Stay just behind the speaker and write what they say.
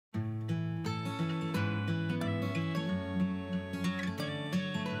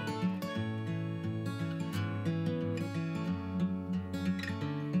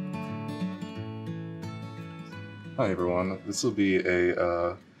Hi everyone, this will be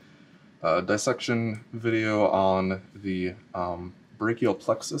a dissection video on the brachial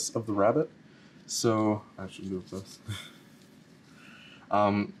plexus of the rabbit. So, I should move this.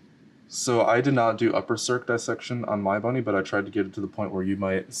 So I did not do upper circ dissection on my bunny, but I tried to get it to the point where you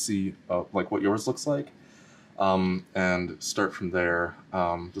might see like what yours looks like, and start from there.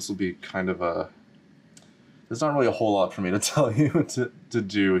 This will be kind of a... There's not really a whole lot for me to tell you to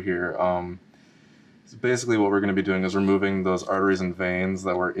do here. So basically what we're going to be doing is removing those arteries and veins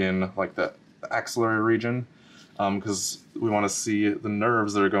that were in like the axillary region, because we want to see the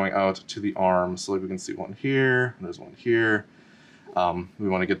nerves that are going out to the arm. So like we can see one here, and there's one here. We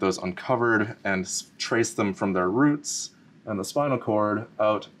want to get those uncovered and trace them from their roots and the spinal cord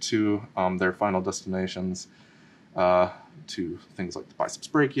out to their final destinations, to things like the biceps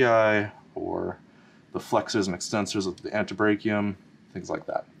brachii or the flexors and extensors of the antebrachium, things like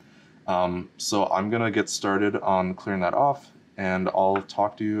that. So I'm going to get started on clearing that off, and I'll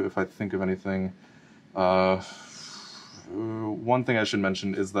talk to you if I think of anything. One thing I should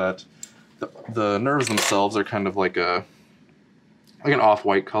mention is that the nerves themselves are kind of like an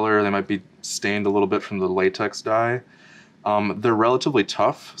off-white color. They might be stained a little bit from the latex dye. They're relatively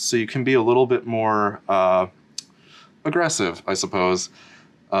tough, so you can be a little bit more aggressive, I suppose,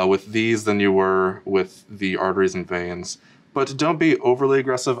 with these than you were with the arteries and veins. But don't be overly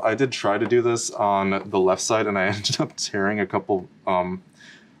aggressive. I did try to do this on the left side, and I ended up tearing a couple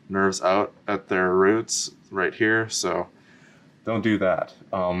nerves out at their roots right here, so don't do that.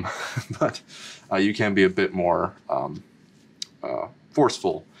 But you can be a bit more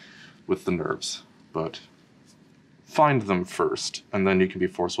forceful with the nerves, but find them first, and then you can be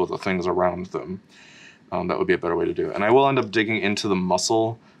forceful with the things around them. That would be a better way to do it. And I will end up digging into the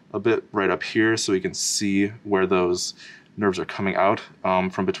muscle a bit right up here so we can see where those nerves are coming out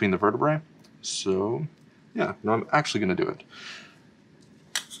from between the vertebrae. So yeah, no, I'm actually going to do it.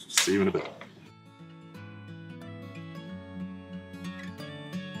 See you in a bit.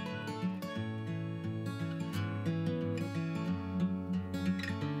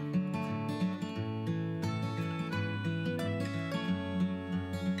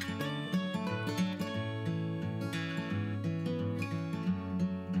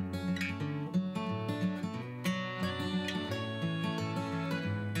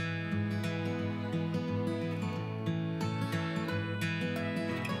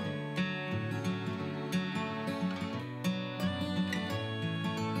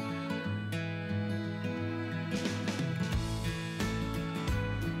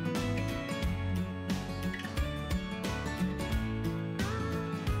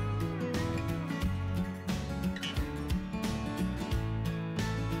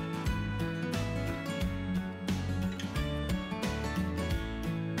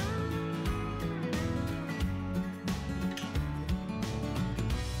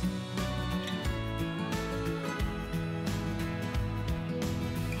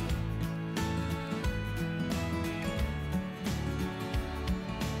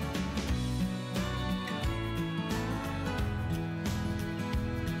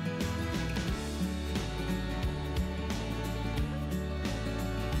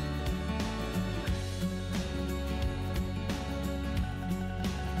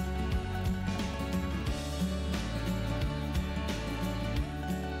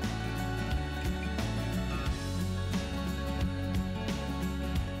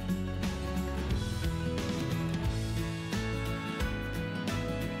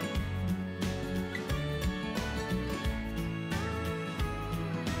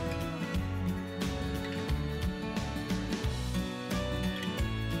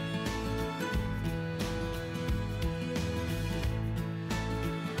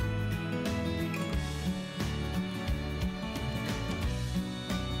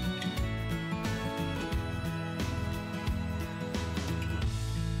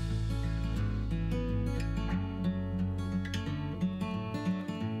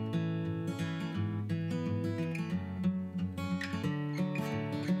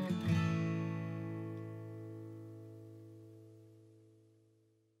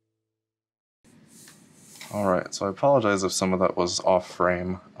 Alright, so I apologize if some of that was off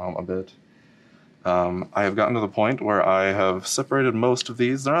frame a bit. I have gotten to the point where I have separated most of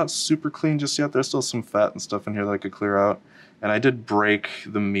these. They're not super clean just yet. There's still some fat and stuff in here that I could clear out. And I did break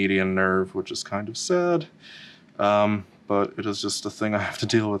the median nerve, which is kind of sad. But it is just a thing I have to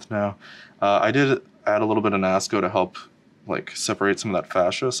deal with now. I did add a little bit of NASCO to help like separate some of that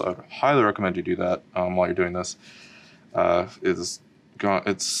fascia, so I highly recommend you do that while you're doing this. It's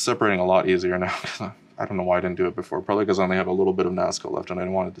separating a lot easier now. I don't know why I didn't do it before. Probably because I only have a little bit of NASCO left and I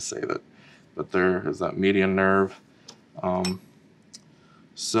wanted to save it. But there is that median nerve.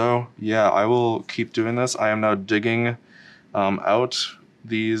 So yeah, I will keep doing this. I am now digging out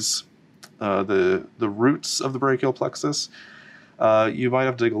these the roots of the brachial plexus. You might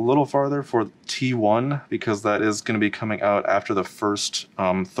have to dig a little farther for T1 because that is going to be coming out after the first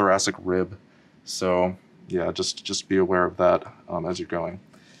thoracic rib. So yeah, just be aware of that as you're going.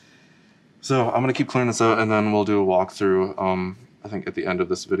 So I'm going to keep clearing this out, and then we'll do a walkthrough, I think at the end of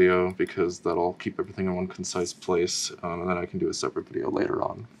this video, because that'll keep everything in one concise place, and then I can do a separate video later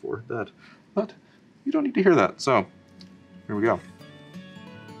on for that. But you don't need to hear that, so here we go.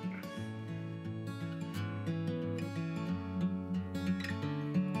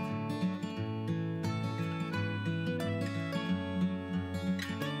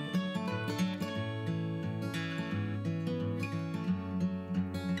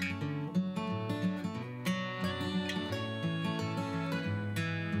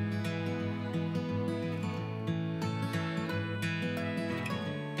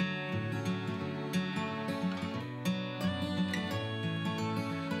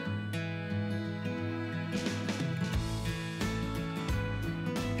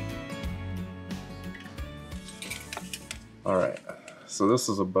 Alright, so this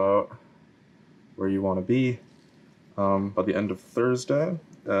is about where you want to be by the end of Thursday.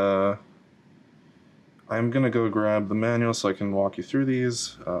 I'm going to go grab the manual so I can walk you through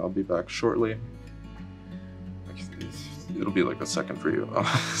these. I'll be back shortly. It'll be like a second for you,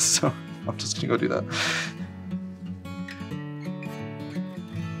 so I'm just going to go do that.